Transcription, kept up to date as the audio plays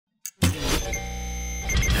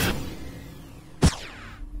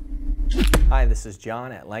this is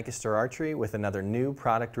John at Lancaster Archery with another new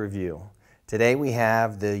product review. Today we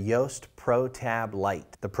have the Yost Pro Tab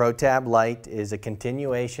Lite. The Pro Tab Lite is a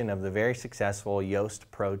continuation of the very successful Yost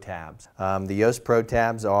Pro Tabs. The Yost Pro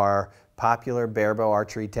Tabs are popular barebow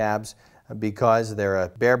archery tabs because they're a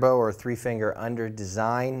barebow or three-finger under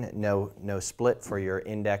design, no split for your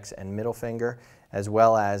index and middle finger, as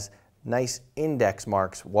well as nice index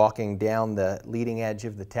marks walking down the leading edge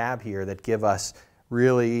of the tab here that give us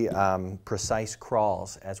really precise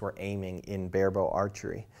crawls as we're aiming in barebow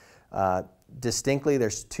archery. Distinctly,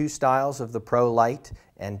 there's two styles of the Pro Lite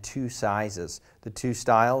and two sizes. The two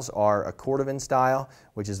styles are a cordovan style,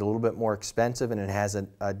 which is a little bit more expensive, and it has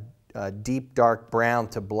a deep dark brown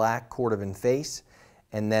to black cordovan face,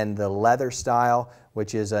 and then the leather style,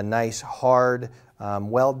 which is a nice hard,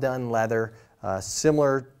 well done leather,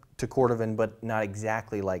 similar to cordovan but not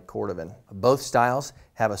exactly like cordovan. Both styles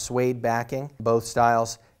have a suede backing. Both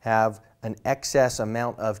styles have an excess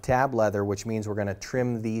amount of tab leather, which means we're going to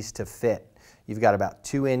trim these to fit. You've got about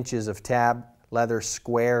 2 inches of tab leather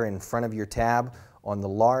square in front of your tab on the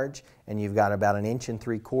large, and you've got about 1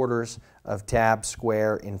 3/4 of tab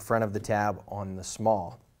square in front of the tab on the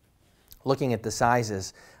small. Looking at the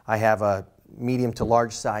sizes, I have a medium to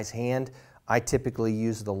large size hand. I typically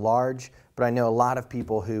use the large, but I know a lot of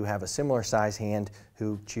people who have a similar size hand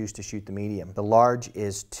who choose to shoot the medium. The large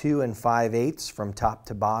is 2 5/8 from top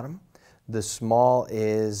to bottom. The small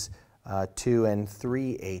is 2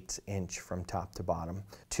 3/8 inch from top to bottom.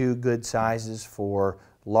 Two good sizes for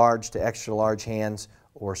large to extra large hands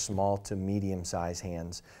or small to medium size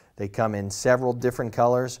hands. They come in several different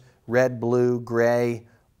colors: red, blue, gray,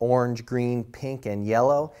 orange, green, pink, and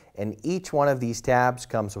yellow, and each one of these tabs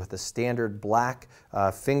comes with a standard black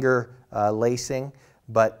finger lacing,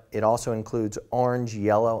 but it also includes orange,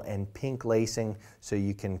 yellow, and pink lacing, so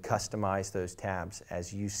you can customize those tabs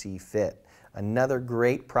as you see fit. Another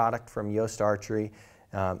great product from Yost Archery,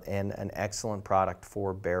 and an excellent product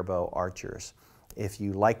for barebow archers. If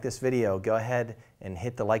you like this video, go ahead and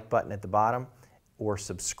hit the like button at the bottom, or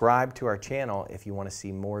subscribe to our channel if you want to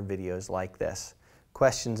see more videos like this.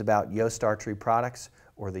 Questions about Yost Archery products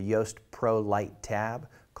or the Yost Pro Lite tab,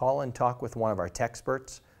 call and talk with one of our tech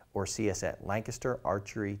experts, or see us at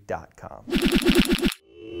lancasterarchery.com.